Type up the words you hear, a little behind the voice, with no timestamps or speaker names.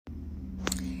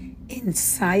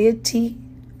Anxiety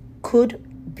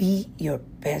could be your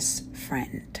best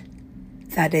friend.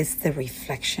 That is the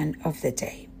reflection of the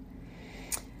day.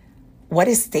 What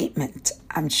a statement.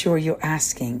 I'm sure you're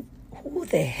asking, who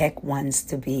the heck wants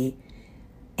to be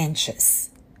anxious?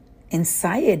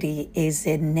 Anxiety is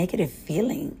a negative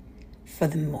feeling for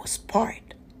the most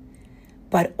part.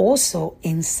 But also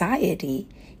anxiety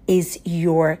is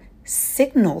your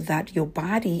signal that your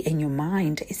body and your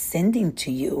mind is sending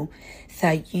to you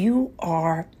that you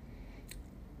are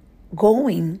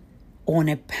going on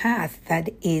a path that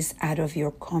is out of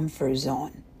your comfort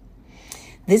zone.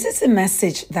 This is a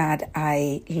message that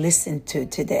I listened to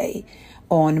today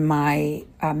on my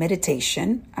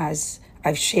meditation. As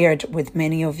I've shared with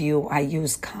many of you, I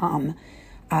use Calm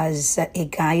as a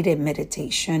guided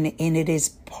meditation, and it is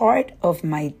part of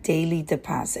my daily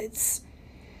deposits.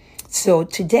 So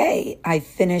today I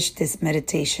finished this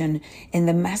meditation, and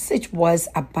the message was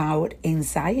about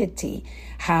anxiety,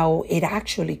 how it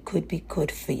actually could be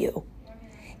good for you.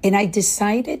 And I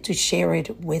decided to share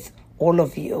it with all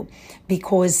of you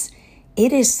because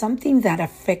it is something that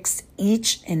affects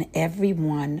each and every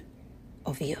one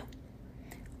of you,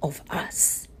 of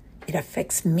us. It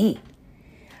affects me.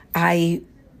 I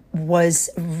was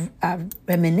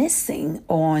reminiscing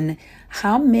on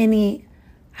how many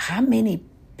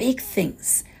big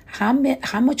things, how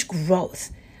much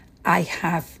growth I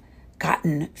have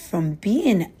gotten from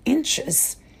being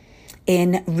anxious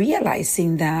and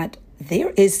realizing that there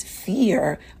is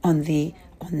fear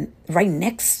right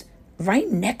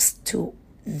next to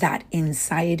that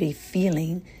anxiety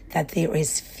feeling, that there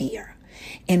is fear.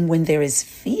 And when there is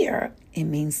fear, it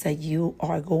means that you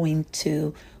are going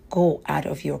to go out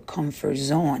of your comfort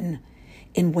zone.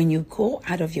 And when you go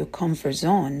out of your comfort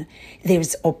zone,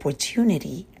 there's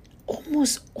opportunity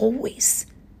almost always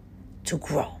to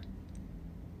grow.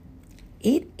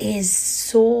 It is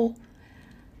so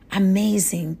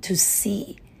amazing to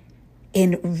see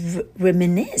and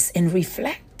reminisce and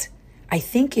reflect. I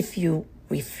think if you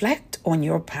reflect on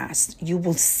your past, you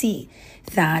will see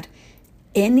that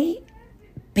any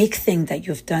big thing that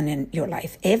you've done in your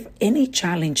life, any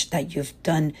challenge that you've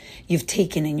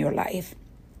taken in your life,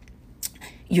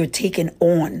 you're taking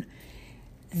on,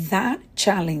 that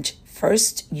challenge,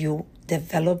 first you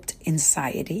developed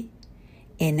anxiety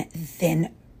and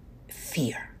then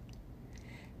fear.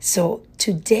 So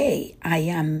today I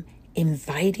am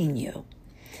inviting you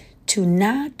to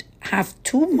not have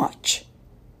too much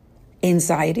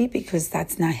anxiety, because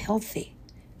that's not healthy.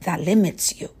 That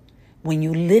limits you. When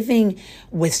you're living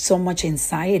with so much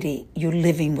anxiety, you're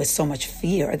living with so much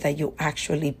fear that you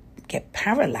actually get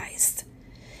paralyzed.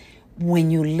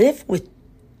 When you live with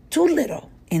too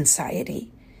little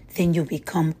anxiety, then you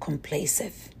become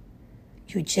complacent.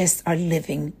 You just are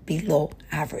living below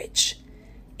average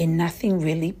and nothing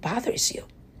really bothers you.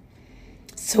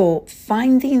 So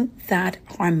finding that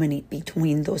harmony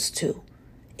between those two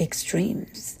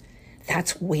extremes,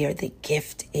 that's where the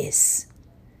gift is.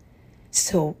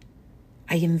 So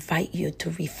I invite you to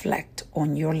reflect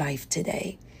on your life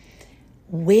today.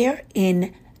 Where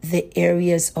in the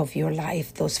areas of your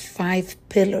life, those 5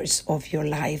 pillars of your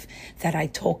life that I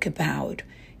talk about,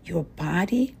 your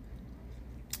body,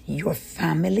 your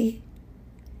family,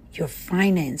 your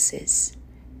finances,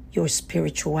 your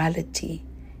spirituality,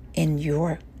 and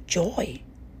your joy,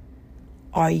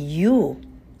 are you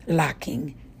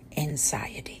lacking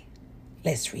anxiety?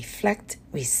 Let's reflect,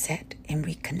 reset, and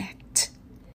reconnect.